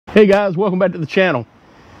Hey guys, welcome back to the channel.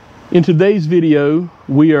 In today's video,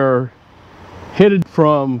 we are headed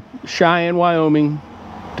from Cheyenne, Wyoming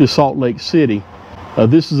to Salt Lake City.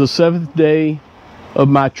 This is the 7th day of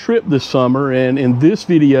my trip this summer, and in this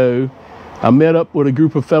video, I met up with a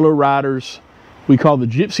group of fellow riders we call the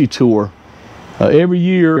Gypsy Tour. Every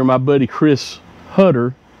year, my buddy Chris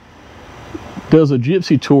Hutter does a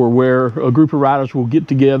Gypsy Tour where a group of riders will get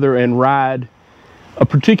together and ride a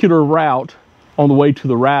particular route on the way to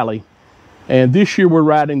the rally. And this year we're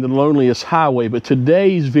riding the loneliest highway, but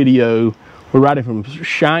today's video we're riding from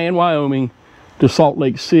Cheyenne, Wyoming to Salt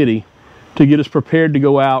Lake City to get us prepared to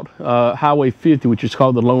go out Highway 50, which is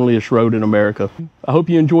called the loneliest road in America. I hope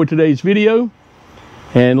you enjoyed today's video,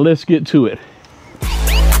 and let's get to it.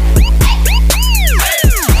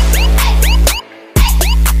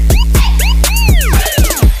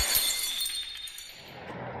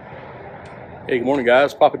 Hey, good morning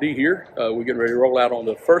guys, Poppa-D here. We're getting ready to roll out on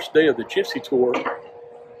the first day of the Gypsy Tour,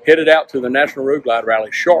 headed out to the National Road Glide Rally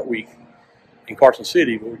Short Week in Carson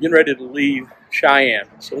City. But we're getting ready to leave Cheyenne.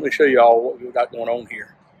 So let me show you all what we've got going on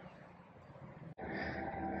here.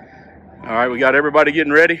 All right, we got everybody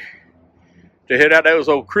getting ready to head out. That was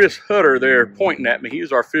old Chris Hutter there pointing at me.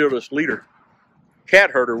 He's our fearless leader.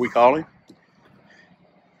 Cat herder, we call him.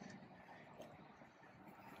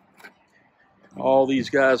 All these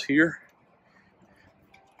guys here.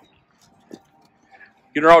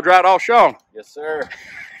 Getting her all dried off, Sean? Yes, sir.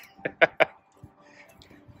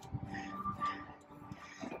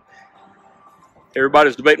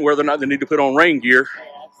 Everybody's debating whether or not they need to put on rain gear.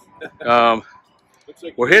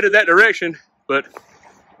 We're headed that direction, but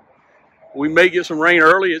we may get some rain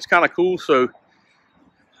early. It's kind of cool, so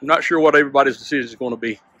I'm not sure what everybody's decision is going to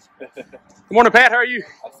be. Good morning, Pat. How are you?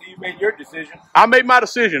 I see you made your decision. I made my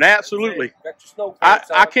decision, absolutely. Got your snow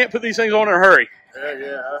pants I can't put these things on in a hurry.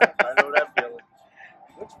 Yeah, I know that feeling.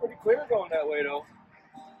 Looks pretty clear going that way, though.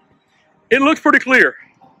 It looks pretty clear.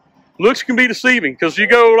 Looks can be deceiving because you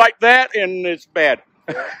go like that and it's bad.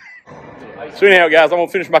 So anyhow, guys, I'm going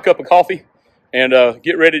to finish my cup of coffee and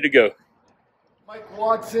get ready to go. Mike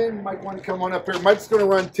Watson, Mike want to come on up here. Mike's going to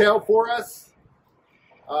run tail for us.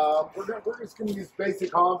 We're just going to use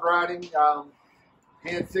basic hog riding,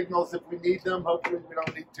 hand signals if we need them. Hopefully we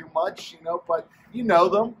don't need too much, but you know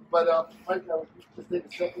them. But Mike, just take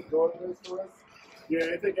a second to go over this for us. Yeah,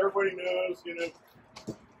 I think everybody knows,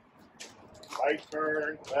 right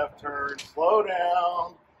turn, left turn, slow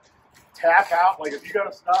down, tap out. Like if you got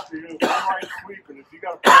to stop, you're doing one right sweep, and if you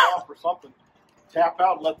got to pull off or something, tap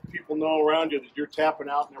out and let the people know around you that you're tapping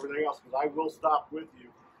out and everything else, because I will stop with you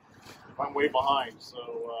if I'm way behind.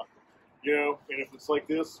 So, and if it's like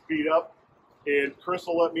this, speed up, and Chris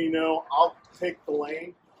will let me know. I'll take the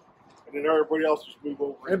lane, and then everybody else just move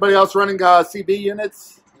over. Anybody else running CB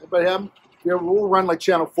units? Anybody have them? Yeah, we'll run like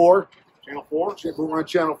channel 4. Channel 4? We'll run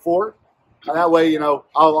channel 4. And that way,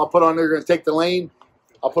 I'll put on there, going to take the lane.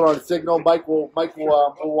 I'll put on a signal. Mike will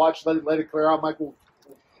watch, let it clear out. Mike will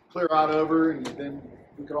clear out over, and then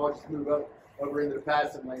we can all just move over into the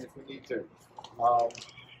passing lane if we need to.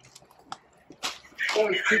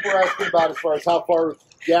 People are asking about as far as how far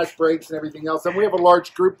gas brakes and everything else. And we have a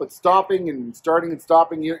large group, but stopping and starting and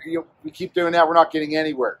stopping, we keep doing that. We're not getting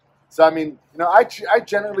anywhere. So, I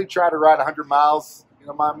generally try to ride 100 miles.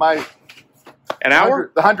 An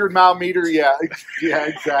hour? The 100-mile meter, yeah,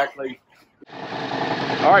 exactly.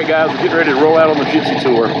 All right, guys, we're getting ready to roll out on the Gypsy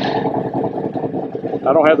Tour.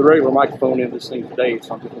 I don't have the regular microphone in this thing today,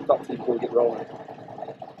 so I'm just going to talk to you before we get rolling.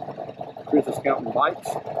 Chris is counting bikes.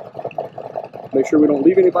 Make sure we don't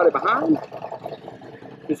leave anybody behind.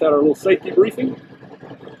 Just had our little safety briefing.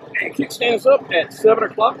 And kickstand's up at 7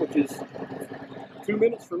 o'clock, which is 2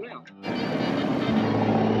 minutes from now.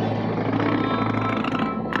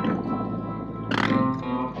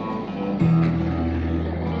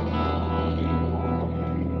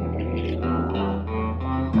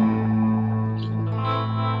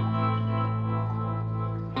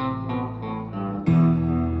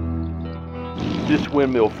 This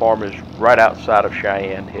windmill farm is right outside of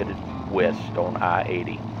Cheyenne, headed west on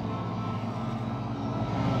I-80.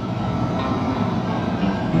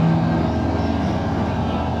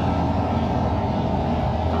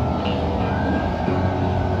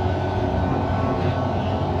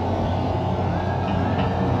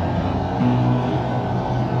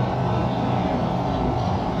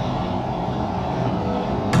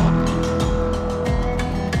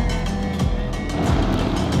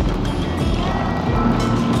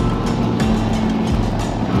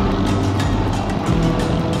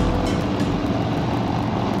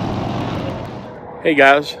 Hey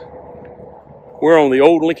guys, we're on the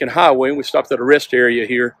old Lincoln Highway and we stopped at a rest area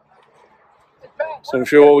here. Hey Pat, So I'm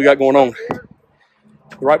show what we got going on.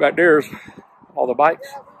 Right back there is all the bikes.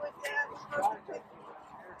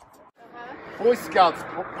 Boy Scouts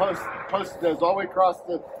posted those all the way across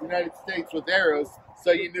the United States with arrows,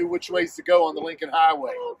 so you knew which ways to go on the Lincoln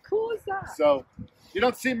Highway. Oh, cool is that? So you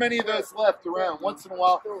don't see many of those left around. Once in a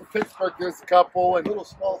while, in Pittsburgh, there's a couple, and little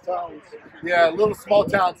small towns. Yeah, little small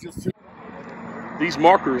towns. You'll see. These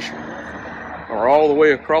markers are all the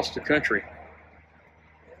way across the country.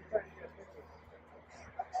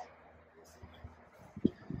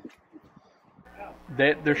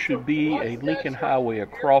 That there should be a Lincoln Highway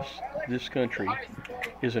across this country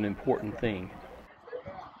is an important thing.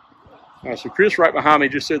 All right, so Chris right behind me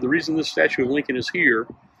just said the reason this statue of Lincoln is here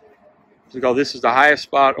is because this is the highest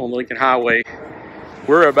spot on the Lincoln Highway.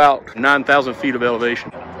 We're about 9,000 feet of elevation.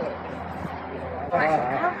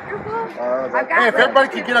 Hey, if everybody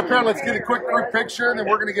can get up here, let's get a quick group picture, and then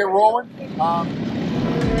we're going to get rolling.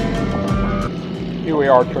 Here we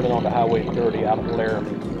are turning on the Highway 30 out of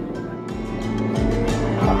Laramie.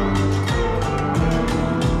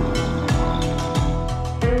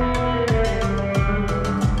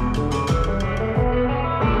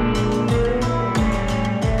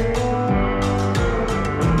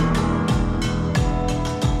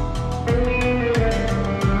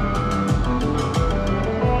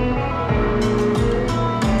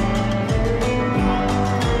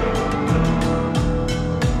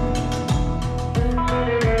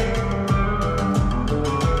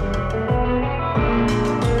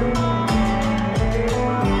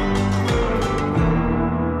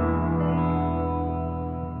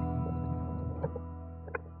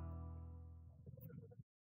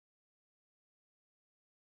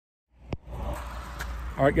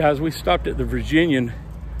 All right, guys, we stopped at the Virginian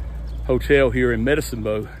Hotel here in Medicine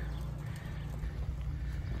Bow.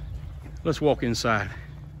 Let's walk inside.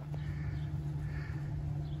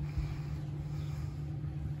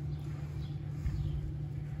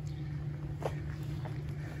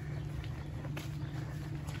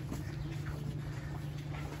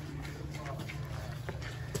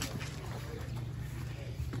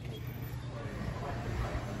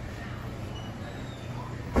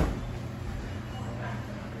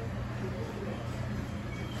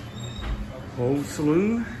 Old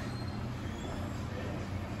saloon.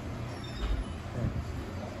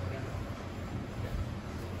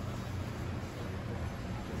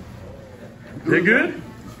 They good?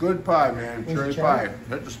 Good pie, man. Cherry pie.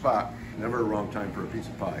 Hit the spot. Never a wrong time for a piece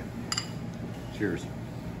of pie. Cheers.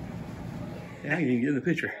 Yeah, you can get in the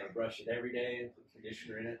picture. I brush it every day, put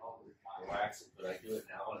conditioner in it, relax it, but I do it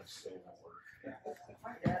now and it's still won't work.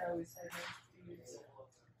 My dad always said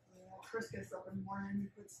Chris gets up in the morning,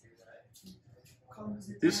 he puts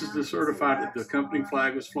This is the certified that the company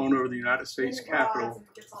flag was flown over the United States Capitol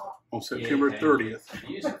on September 30th,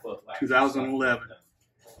 2011,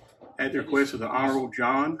 at the request of the Honorable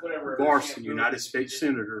John Barson, United States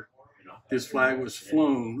Senator. This flag was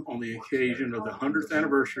flown on the occasion of the 100th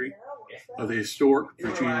anniversary of the historic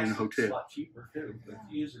Virginian Hotel.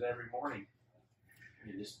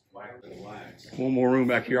 One more room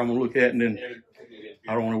back here I'm going to look at, and then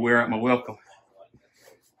I don't want to wear out my welcome.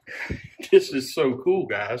 This is so cool,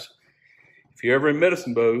 guys. If you're ever in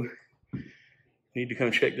Medicine Bow, you need to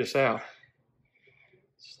come check this out.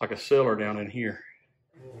 It's like a cellar down in here.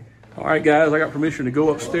 All right, guys, I got permission to go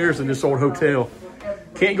upstairs in this old hotel.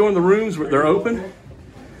 Can't go in the rooms, but they're open.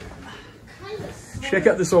 Check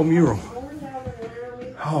out this old mural.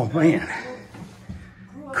 Oh, man.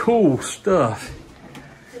 Cool stuff.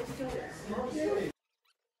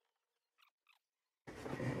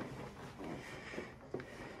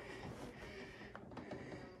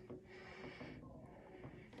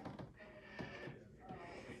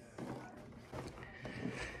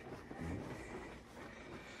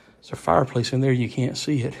 There's a fireplace in there, you can't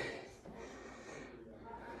see it.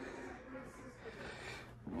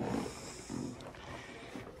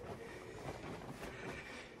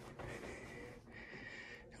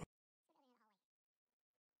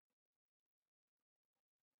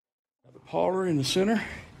 The parlor in the center.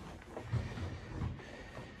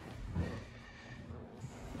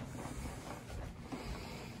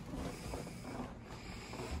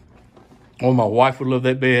 Oh, my wife would love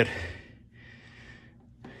that bed.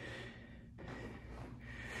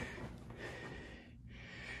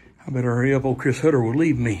 I better hurry up, old Chris Hutter will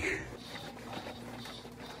leave me.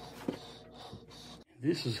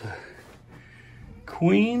 This is a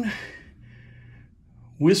Queen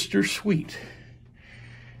Worcester suite.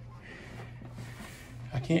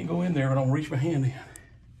 I can't go in there, but I'll reach my hand in.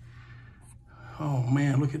 Oh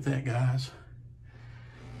man, look at that, guys.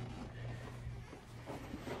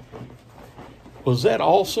 Was that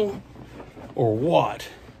awesome? or what.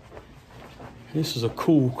 This is a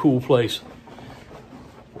cool, cool place.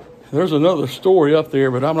 There's another story up there,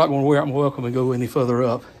 but I'm not going to wear out my welcome and go any further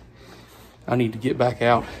up. I need to get back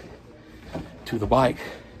out to the bike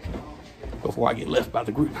before I get left by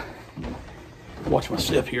the group. Watch my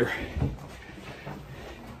step here.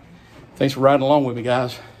 Thanks for riding along with me,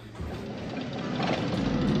 guys.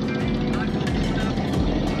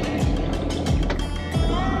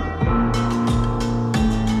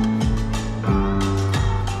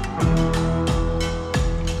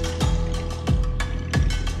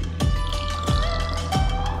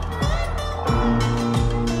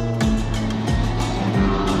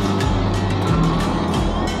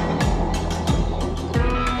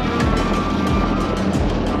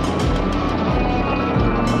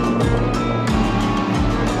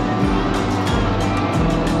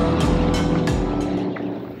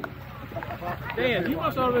 Dan, you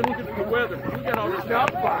must have been looking at the weather. You got all this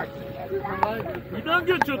out back. You done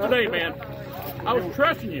good till today, man. I was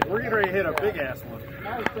trusting you. We're getting ready to hit a big ass one.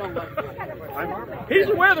 He's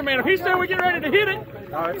the weatherman. If he said we get ready to hit it,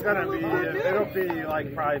 No, it's gonna be. It'll be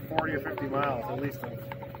like probably 40 or 50 miles at least.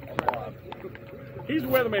 he's the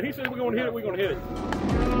weatherman. He said we're going to hit it, we're going to hit it.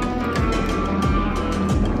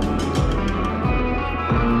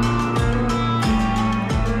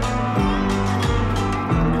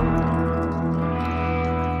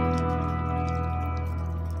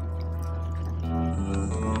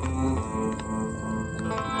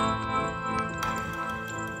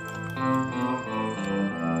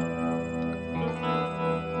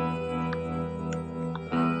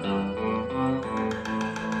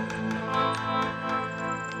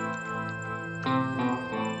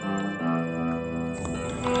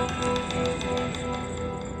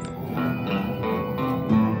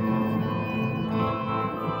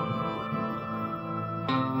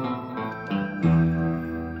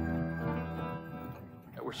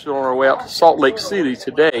 We're still on our way out to Salt Lake City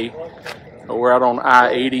today. We're out on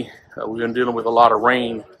I-80. We've been dealing with a lot of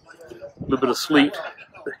rain, a little bit of sleet,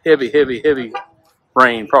 heavy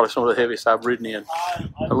rain, probably some of the heaviest I've ridden in.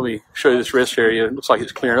 Let me show you this rest area. It looks like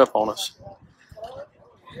it's clearing up on us.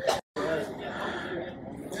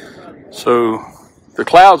 So the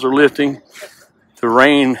clouds are lifting. The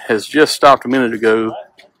rain has just stopped a minute ago.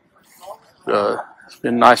 It's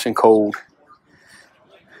been nice and cold.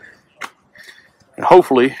 And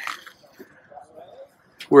hopefully,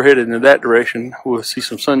 we're headed in that direction. We'll see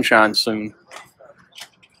some sunshine soon.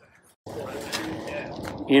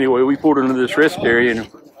 Anyway, we pulled into this rest area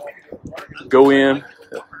and go in.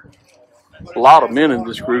 A lot of men in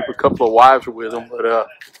this group. A couple of wives are with them. But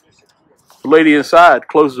the lady inside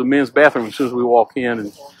closes the men's bathroom as soon as we walk in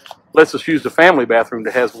and lets us use the family bathroom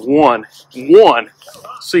that has one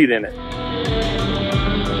seat in it.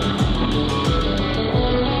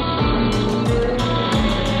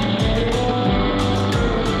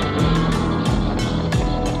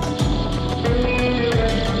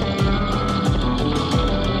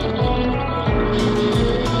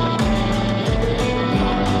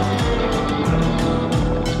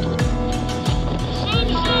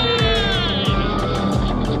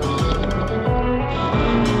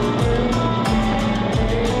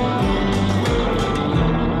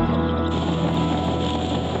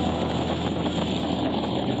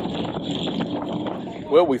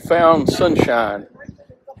 Well, we found sunshine.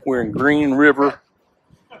 We're in Green River,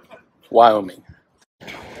 Wyoming.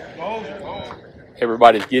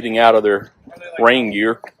 Everybody's getting out of their rain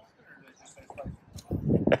gear.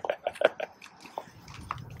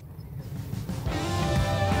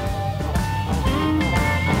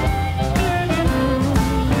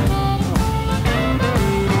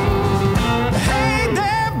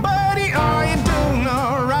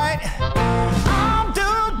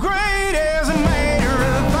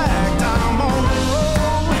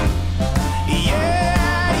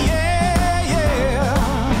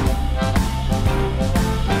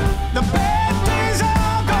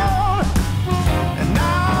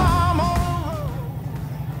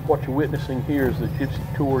 What you're witnessing here is the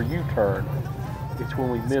Gypsy Tour U-turn. It's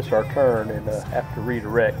when we miss our turn and have to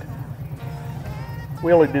redirect.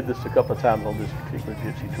 We only did this a couple of times on this particular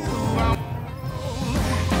Gypsy Tour.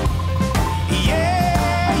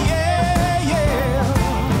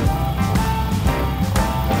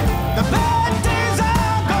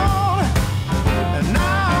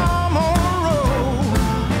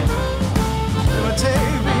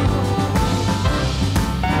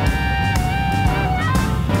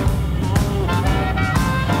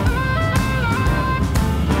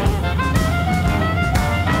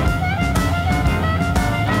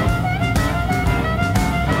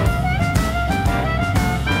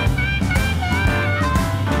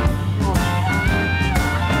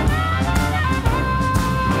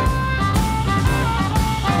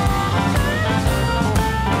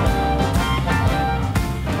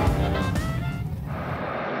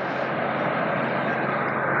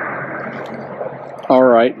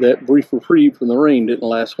 right, that brief reprieve from the rain didn't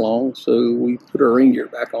last long, so we put our rain gear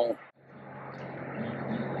back on.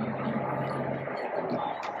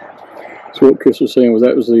 So what Chris was saying was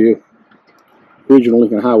that was the original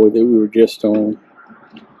Lincoln Highway that we were just on.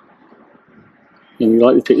 And you'd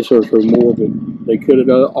like to take the service road more, but they cut it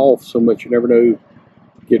off so much you never know.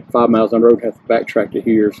 Get 5 miles down the road and have to backtrack to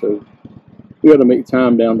here. So we got to make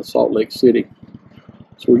time down to Salt Lake City.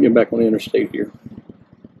 So we're getting back on the interstate here.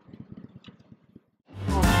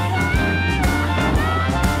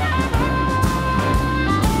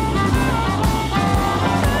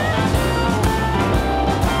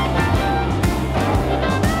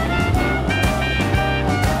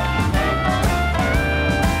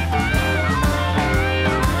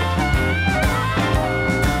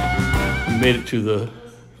 Made it to the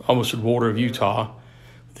almost the border of Utah.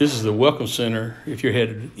 This is the Welcome Center if you're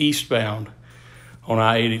headed eastbound on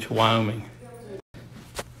I-80 to Wyoming.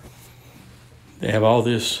 They have all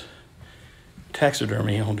this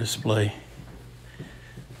taxidermy on display.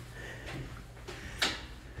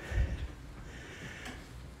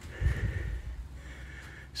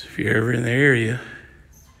 So if you're ever in the area,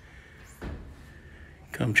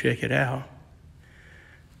 come check it out.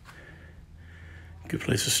 Good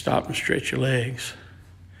place to stop and stretch your legs.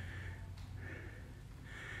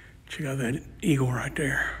 Check out that eagle right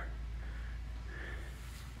there.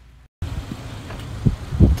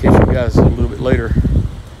 Catch you guys a little bit later.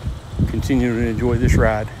 Continue to enjoy this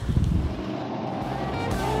ride.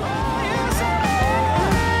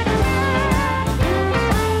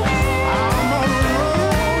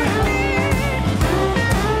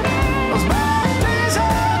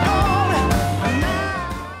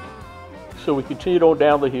 So we continued on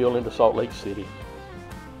down the hill into Salt Lake City.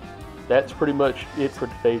 That's pretty much it for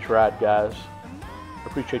today's ride, guys. I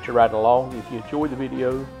appreciate you riding along. If you enjoyed the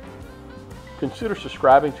video, consider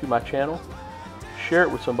subscribing to my channel, share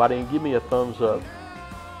it with somebody, and give me a thumbs up.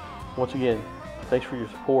 Once again, thanks for your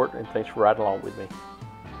support and thanks for riding along with me.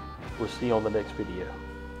 We'll see you on the next video.